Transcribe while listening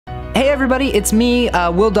everybody, it's me,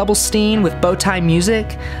 Will Doublestein with Bowtie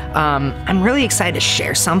Music. I'm really excited to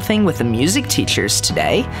share something with the music teachers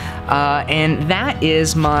today, and that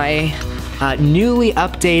is my newly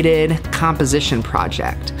updated composition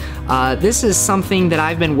project. This is something that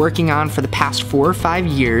I've been working on for the past 4 or 5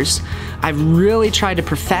 years. I've really tried to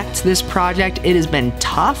perfect this project. It has been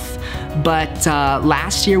tough, but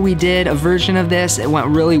last year we did a version of this. It went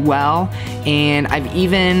really well, and I've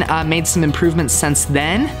even made some improvements since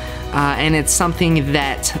then. And it's something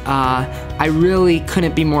that I really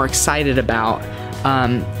couldn't be more excited about.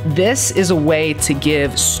 This is a way to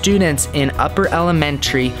give students in upper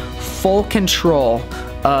elementary full control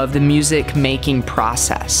of the music making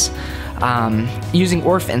process using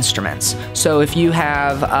Orff instruments. So if you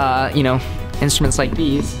have, instruments like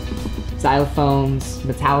these, xylophones,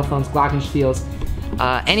 metallophones, glockenspiels,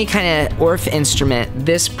 any kind of Orff instrument,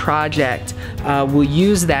 this project will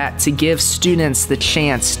use that to give students the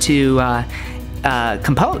chance to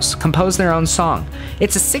compose their own song.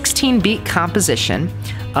 It's a 16-beat composition,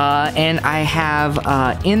 and I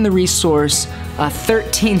have in the resource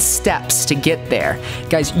 13 steps to get there.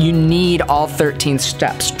 Guys, you need all 13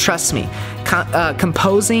 steps, trust me.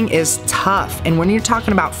 Composing is tough, and when you're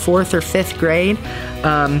talking about 4th or 5th grade,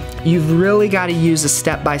 you've really got to use a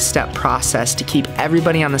step-by-step process to keep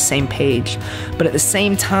everybody on the same page, but at the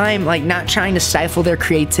same time, like, not trying to stifle their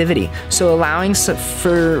creativity. So allowing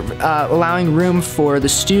room for the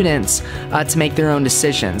students to make their own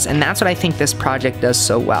decisions, and that's what I think this project does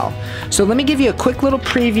so well. So let me give you a quick little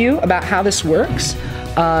preview about how this works.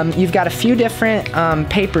 You've got a few different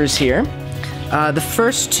papers here. The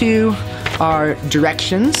first two are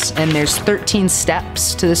directions, and there's 13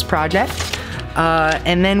 steps to this project.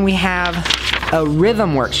 And then we have a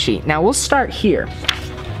rhythm worksheet. Now we'll start here.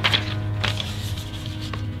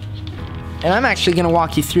 And I'm actually gonna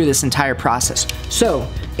walk you through this entire process. So,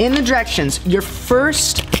 in the directions, your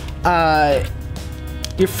first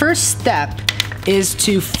step is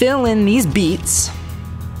to fill in these beats,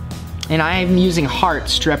 and I'm using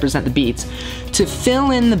hearts to represent the beats, to fill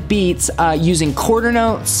in the beats using quarter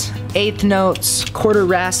notes, eighth notes, quarter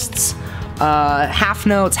rests, half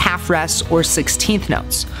notes, half rests, or 16th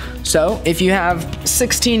notes. So if you have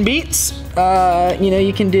 16 beats,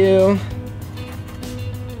 you can do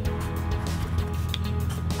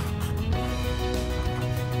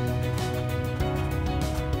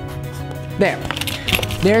there.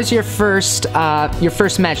 There's your first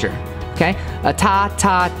measure. Okay, a ta,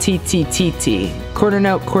 ta, ti, ti, ti, ti. Quarter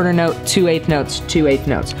note, 2 8th notes, 2 8th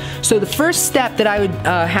notes. So the first step that I would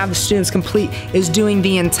have the students complete is doing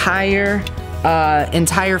the entire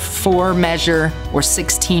 4 measure or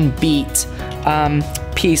 16 beat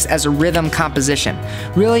piece as a rhythm composition.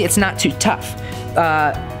 Really, it's not too tough.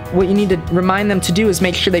 What you need to remind them to do is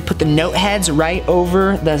make sure they put the note heads right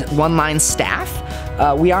over the one-line staff.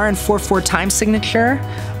 We are in 4/4 time signature.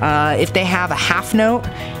 If they have a half note,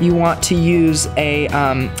 you want to use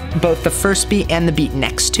both the first beat and the beat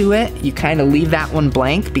next to it. You kind of leave that one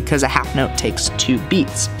blank because a half note takes 2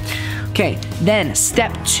 beats. Okay, then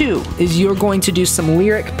step 2 is you're going to do some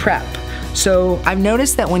lyric prep. So I've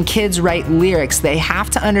noticed that when kids write lyrics, they have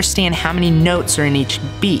to understand how many notes are in each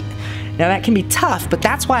beat. Now that can be tough, but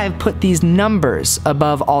that's why I've put these numbers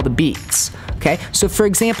above all the beats. Okay, so for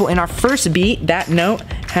example, in our first beat, that note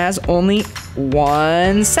has only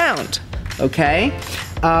 1 sound, okay?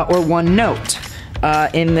 Or 1 note.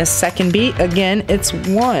 In this second beat, again, it's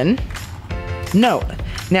 1 note.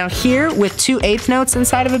 Now here, with 2 8th notes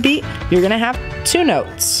inside of a beat, you're gonna have 2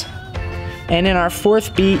 notes. And in our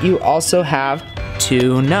 4th beat, you also have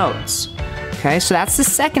 2 notes. Okay, so that's the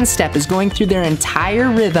second step, is going through their entire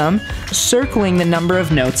rhythm, circling the number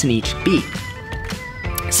of notes in each beat.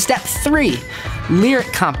 Step 3,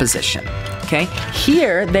 lyric composition. Okay,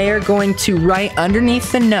 here they are going to write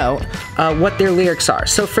underneath the note what their lyrics are.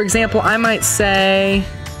 So for example, I might say,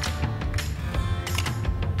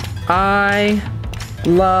 I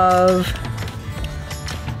love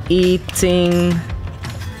eating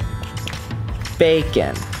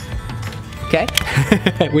bacon. Okay,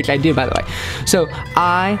 which I do, by the way. So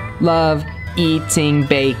I love eating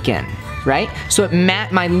bacon, right? So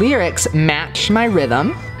my lyrics match my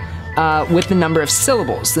rhythm with the number of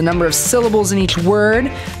syllables. The number of syllables in each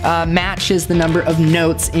word matches the number of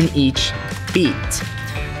notes in each beat.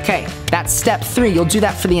 Okay, that's step 3. You'll do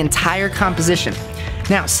that for the entire composition.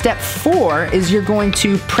 Now, step 4 is you're going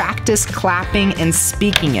to practice clapping and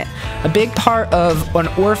speaking it. A big part of an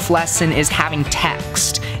Orff lesson is having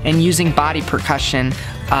text and using body percussion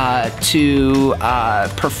to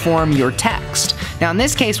perform your text. Now in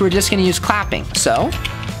this case, we're just gonna use clapping. So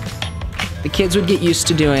the kids would get used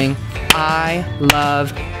to doing, I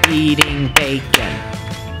love eating bacon.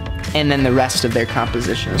 And then the rest of their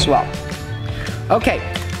composition as well. Okay,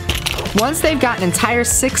 once they've got an entire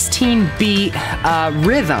 16-beat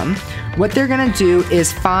rhythm, what they're gonna do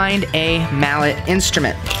is find a mallet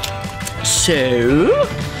instrument. So,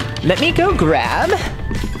 let me go grab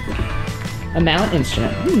a mallet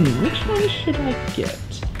instrument. Which one should I get?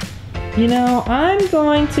 You know, I'm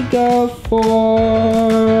going to go for,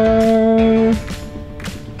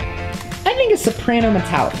 I think a soprano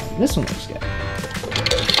metallic. This one looks good.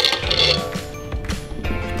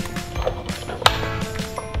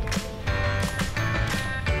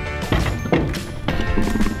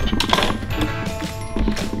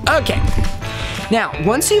 Okay, now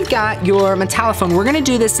once you've got your metallophone, we're gonna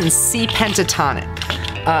do this in C pentatonic.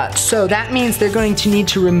 So that means they're going to need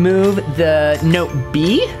to remove the note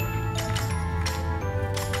B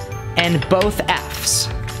and both Fs.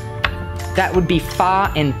 That would be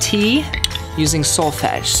Fa and T using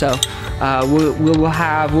solfege. So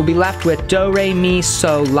we'll be left with Do, Re, Mi,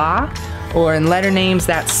 So, La, or in letter names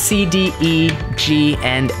that's C, D, E, G,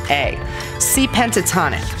 and A. C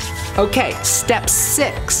pentatonic. Okay, step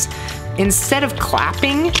 6. Instead of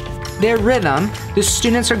clapping their rhythm, the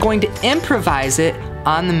students are going to improvise it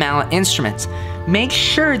on the mallet instruments. Make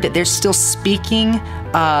sure that they're still speaking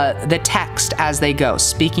the text as they go,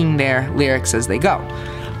 speaking their lyrics as they go.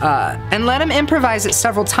 And let them improvise it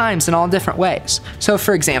several times in all different ways. So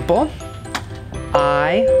for example,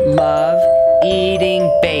 I love eating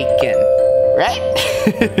bacon,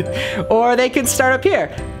 right? Or they could start up here.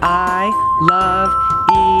 I love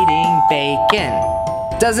eating bacon.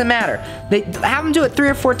 Doesn't matter. They have them do it 3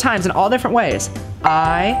 or 4 times in all different ways.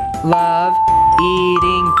 I love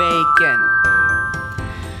eating bacon.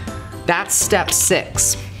 That's step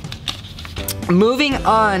 6. Moving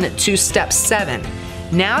on to step 7.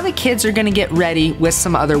 Now the kids are gonna get ready with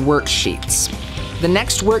some other worksheets. The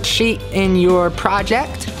next worksheet in your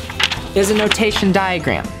project is a notation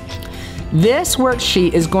diagram. This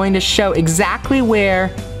worksheet is going to show exactly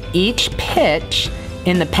where each pitch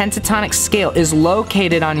in the pentatonic scale is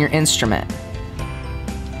located on your instrument.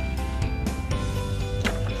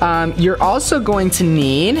 You're also going to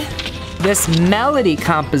need this melody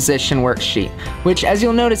composition worksheet, which as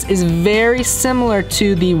you'll notice is very similar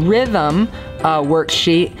to the rhythm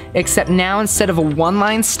worksheet, except now instead of a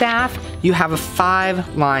 1-line staff, you have a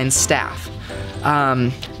 5-line staff.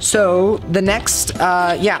 So the next,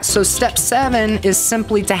 so step 7 is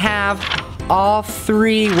simply to have all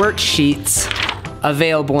 3 worksheets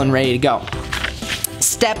available and ready to go.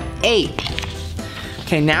 Step 8.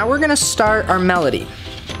 Okay, now we're gonna start our melody.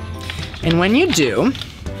 And when you do,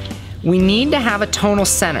 we need to have a tonal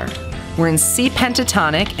center. We're in C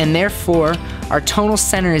pentatonic, and therefore our tonal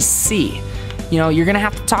center is C. You know, you're gonna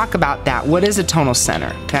have to talk about that. What is a tonal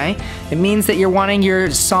center, okay? It means that you're wanting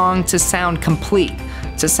your song to sound complete,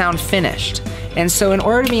 to sound finished. And so in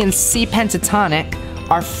order to be in C pentatonic,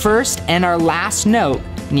 our first and our last note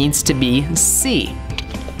needs to be C.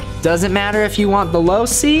 Doesn't matter if you want the low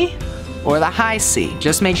C or the high C,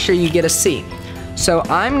 just make sure you get a C. So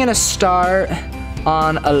I'm gonna start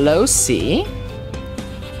on a low C.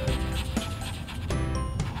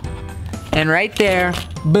 And right there,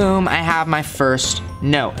 boom, I have my first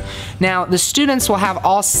note. Now, the students will have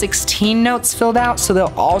all 16 notes filled out, so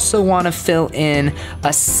they'll also want to fill in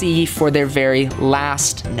a C for their very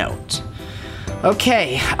last note.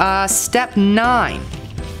 Okay, step 9.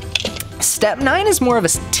 Step 9 is more of a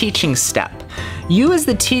teaching step. You as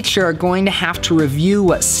the teacher are going to have to review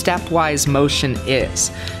what stepwise motion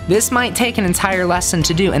is. This might take an entire lesson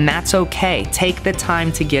to do, and that's okay. Take the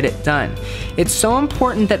time to get it done. It's so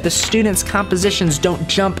important that the students' compositions don't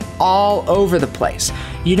jump all over the place.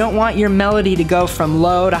 You don't want your melody to go from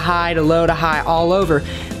low to high to low to high all over.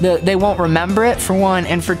 They won't remember it, for one,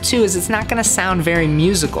 and for two is it's not gonna sound very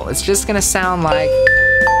musical. It's just gonna sound like,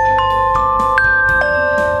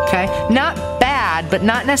 okay? Not bad, but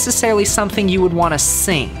not necessarily something you would want to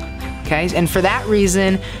sing, okay? And for that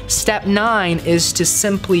reason, step 9 is to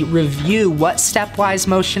simply review what stepwise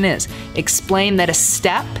motion is. Explain that a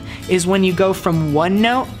step is when you go from one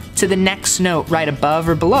note to the next note right above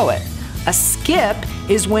or below it. A skip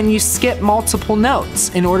is when you skip multiple notes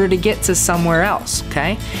in order to get to somewhere else,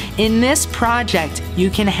 okay? In this project,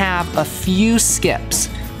 you can have a few skips,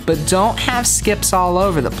 but don't have skips all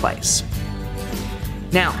over the place.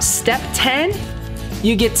 Now, step 10,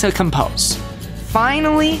 you get to compose.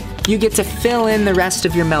 Finally, you get to fill in the rest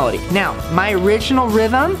of your melody. Now, my original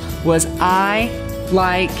rhythm was I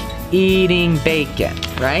like eating bacon,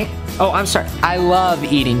 right? Oh, I'm sorry, I love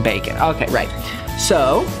eating bacon. Okay, right.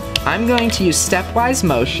 So, I'm going to use stepwise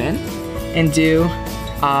motion and do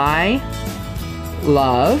I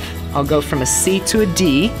love. I'll go from a C to a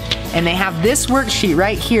D, and they have this worksheet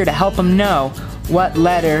right here to help them know what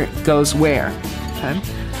letter goes where. Okay?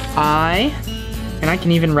 And I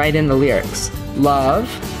can even write in the lyrics. Love.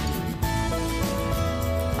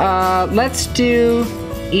 Let's do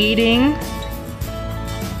eating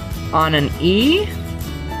on an E.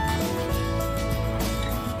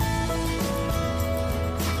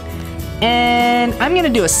 And I'm gonna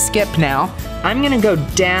do a skip now. I'm gonna go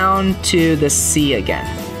down to the C again.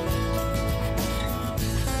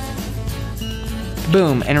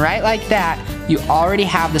 Boom, and right like that, you already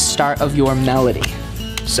have the start of your melody.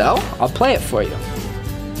 So, I'll play it for you.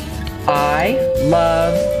 I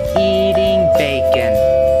love eating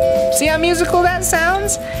bacon. See how musical that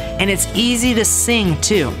sounds? And it's easy to sing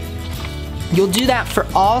too. You'll do that for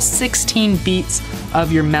all 16 beats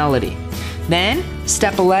of your melody. Then,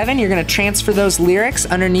 step 11, you're gonna transfer those lyrics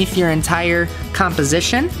underneath your entire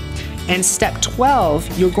composition. And step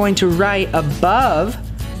 12, you're going to write above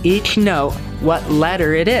each note what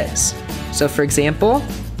letter it is. So for example,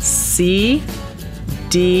 C,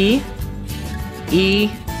 D,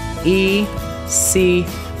 E, E, C,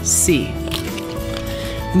 C.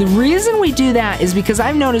 And the reason we do that is because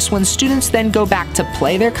I've noticed when students then go back to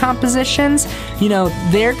play their compositions, you know,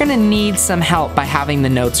 they're gonna need some help by having the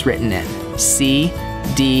notes written in. C,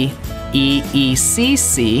 D, E, E, C,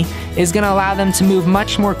 C is gonna allow them to move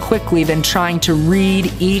much more quickly than trying to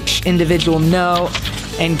read each individual note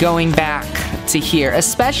and going back to here,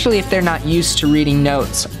 especially if they're not used to reading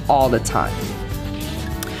notes all the time.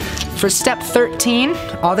 For step 13,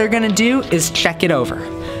 all they're gonna do is check it over.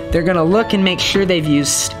 They're gonna look and make sure they've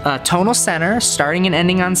used tonal center, starting and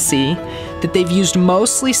ending on C, that they've used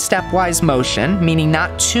mostly stepwise motion, meaning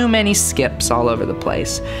not too many skips all over the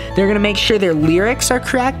place. They're gonna make sure their lyrics are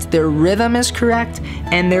correct, their rhythm is correct,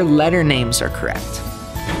 and their letter names are correct.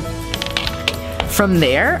 From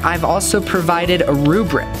there, I've also provided a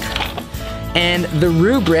rubric. And the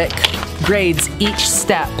rubric grades each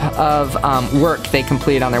step of work they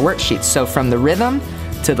completed on their worksheets. So from the rhythm,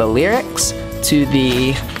 to the lyrics, to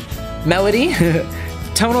the melody,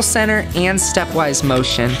 tonal center, and stepwise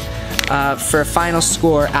motion for a final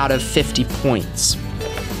score out of 50 points.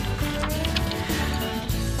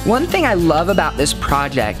 One thing I love about this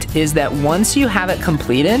project is that once you have it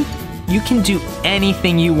completed, you can do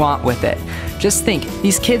anything you want with it. Just think,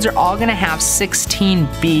 these kids are all gonna have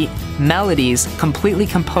 16-beat melodies completely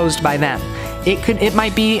composed by them. It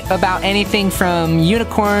might be about anything from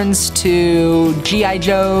unicorns to G.I.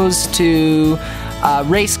 Joes to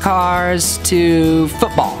race cars to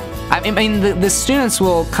football. I mean, the students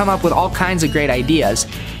will come up with all kinds of great ideas,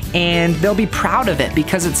 and they'll be proud of it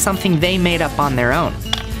because it's something they made up on their own.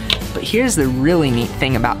 But here's the really neat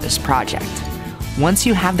thing about this project. Once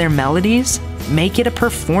you have their melodies, make it a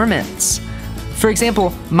performance. For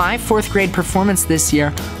example, my 4th grade performance this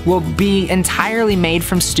year will be entirely made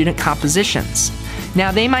from student compositions.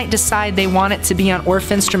 Now they might decide they want it to be on Orff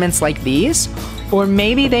instruments like these, or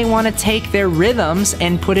maybe they want to take their rhythms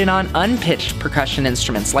and put it on unpitched percussion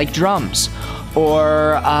instruments like drums,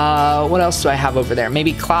 or what else do I have over there?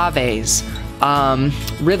 Maybe claves,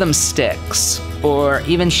 rhythm sticks, or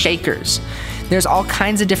even shakers. There's all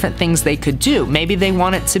kinds of different things they could do. Maybe they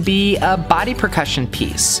want it to be a body percussion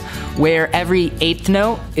piece where every 8th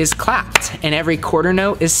note is clapped and every quarter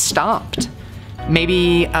note is stomped.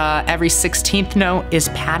 Maybe every 16th note is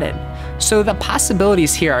padded. So the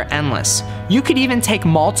possibilities here are endless. You could even take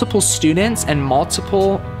multiple students and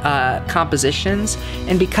multiple compositions,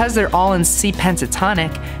 and because they're all in C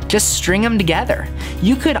pentatonic, just string them together.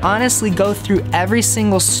 You could honestly go through every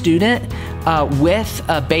single student with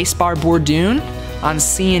a bass bar bourdoon on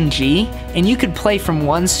C and G, and you could play from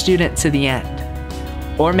one student to the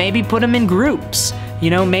end. Or maybe put them in groups. You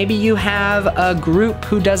know, maybe you have a group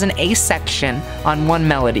who does an A section on one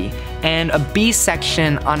melody and a B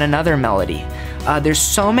section on another melody. There's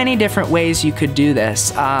so many different ways you could do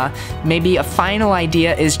this. Maybe a final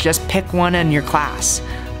idea is just pick one in your class.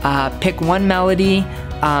 Pick one melody,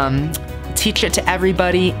 teach it to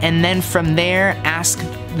everybody, and then from there ask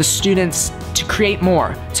the students to create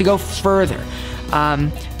more, to go further,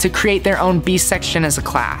 to create their own B section as a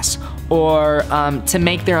class, or to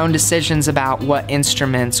make their own decisions about what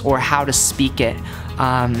instruments or how to speak it.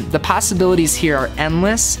 The possibilities here are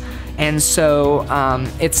endless, and so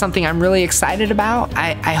it's something I'm really excited about.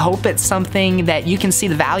 I hope it's something that you can see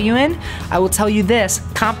the value in. I will tell you this,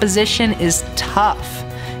 composition is tough.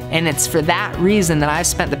 And it's for that reason that I've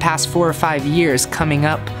spent the past 4 or 5 years coming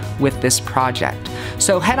up with this project.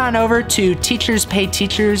 So head on over to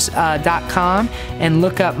teacherspayteachers.com and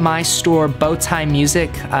look up my store, Bowtie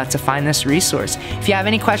Music, to find this resource. If you have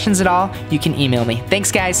any questions at all, you can email me.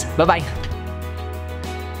 Thanks, guys. Bye-bye.